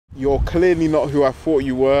You're clearly not who I thought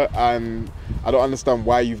you were, and I don't understand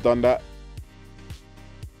why you've done that.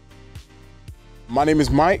 My name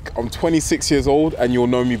is Mike, I'm 26 years old, and you'll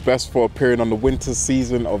know me best for appearing on the winter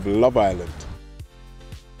season of Love Island.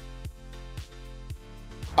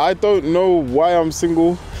 I don't know why I'm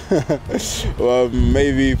single.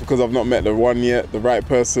 Maybe because I've not met the one yet, the right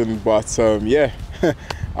person, but yeah,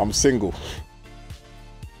 I'm single.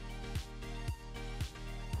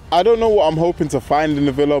 I don't know what I'm hoping to find in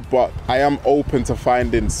the villa, but I am open to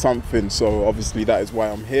finding something, so obviously that is why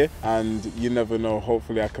I'm here, and you never know,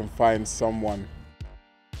 hopefully I can find someone.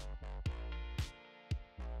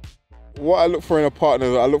 What I look for in a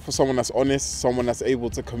partner, I look for someone that's honest, someone that's able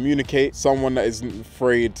to communicate, someone that isn't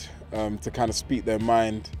afraid to kind of speak their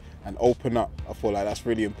mind and open up. I feel like that's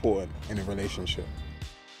really important in a relationship.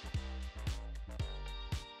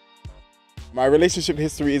 My relationship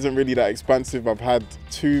history isn't really that expansive. I've had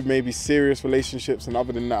 2 maybe serious relationships, and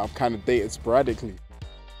other than that, I've kind of dated sporadically.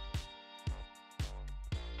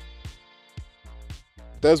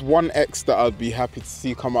 There's one ex that I'd be happy to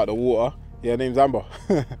see come out of the water. Yeah, her name's Amber.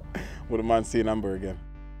 Wouldn't mind seeing Amber again.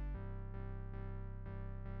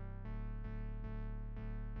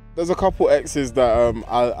 There's a couple exes that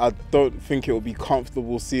I don't think it will be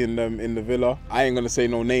comfortable seeing them in the villa. I ain't gonna say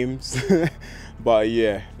no names, but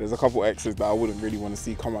yeah, there's a couple exes that I wouldn't really want to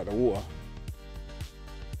see come out the water.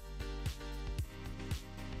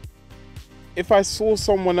 If I saw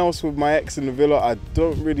someone else with my ex in the villa, I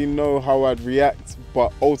don't really know how I'd react,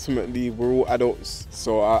 but ultimately we're all adults,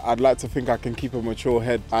 so I'd like to think I can keep a mature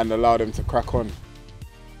head and allow them to crack on.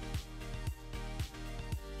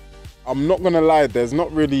 I'm not gonna lie, there's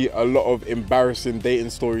not really a lot of embarrassing dating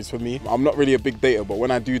stories for me. I'm not really a big dater, but when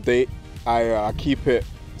I do date, I keep it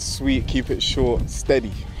sweet, keep it short,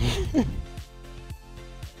 steady.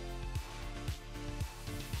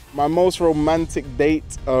 My most romantic date,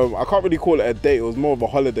 I can't really call it a date, it was more of a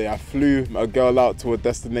holiday. I flew a girl out to a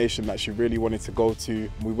destination that she really wanted to go to.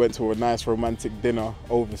 We went to a nice romantic dinner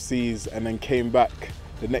overseas and then came back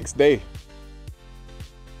the next day.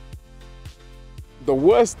 The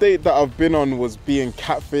worst date that I've been on was being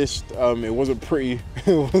catfished. It wasn't pretty,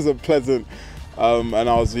 it wasn't pleasant, and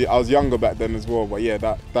I was younger back then as well, but yeah,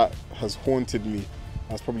 that has haunted me.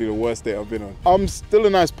 That's probably the worst date I've been on. I'm still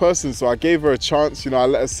a nice person, so I gave her a chance, you know, I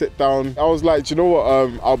let her sit down. I was like, you know what,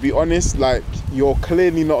 I'll be honest, like, you're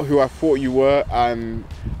clearly not who I thought you were, and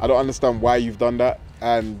I don't understand why you've done that.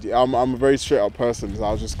 And I'm a very straight up person, so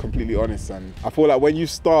I was just completely honest. And I feel like when you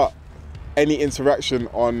start any interaction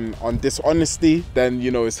on dishonesty, then,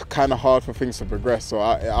 you know, it's kind of hard for things to progress. So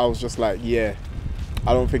I was just like, yeah,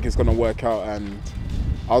 I don't think it's gonna work out, and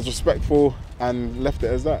I was respectful and left it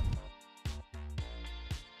as that.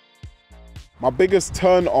 My biggest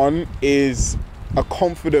turn on is a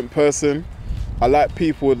confident person. I like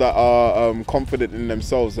people that are confident in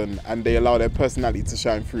themselves and they allow their personality to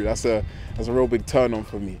shine through. That's a real big turn on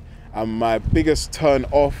for me. And my biggest turn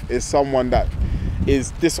off is someone that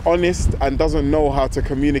is dishonest and doesn't know how to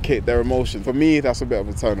communicate their emotions. For me, that's a bit of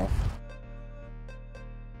a turn off.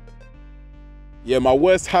 Yeah, my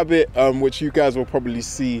worst habit, which you guys will probably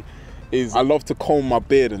see, is I love to comb my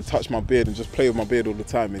beard and touch my beard and just play with my beard all the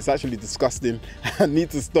time. It's actually disgusting. I need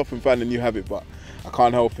to stop and find a new habit, but I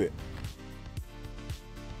can't help it.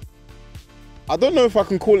 I don't know if I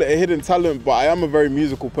can call it a hidden talent, but I am a very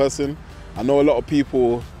musical person. I know a lot of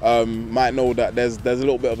people might know that there's a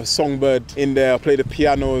little bit of a songbird in there. I play the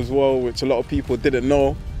piano as well, which a lot of people didn't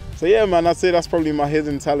know. So yeah, man, I'd say that's probably my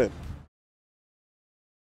hidden talent.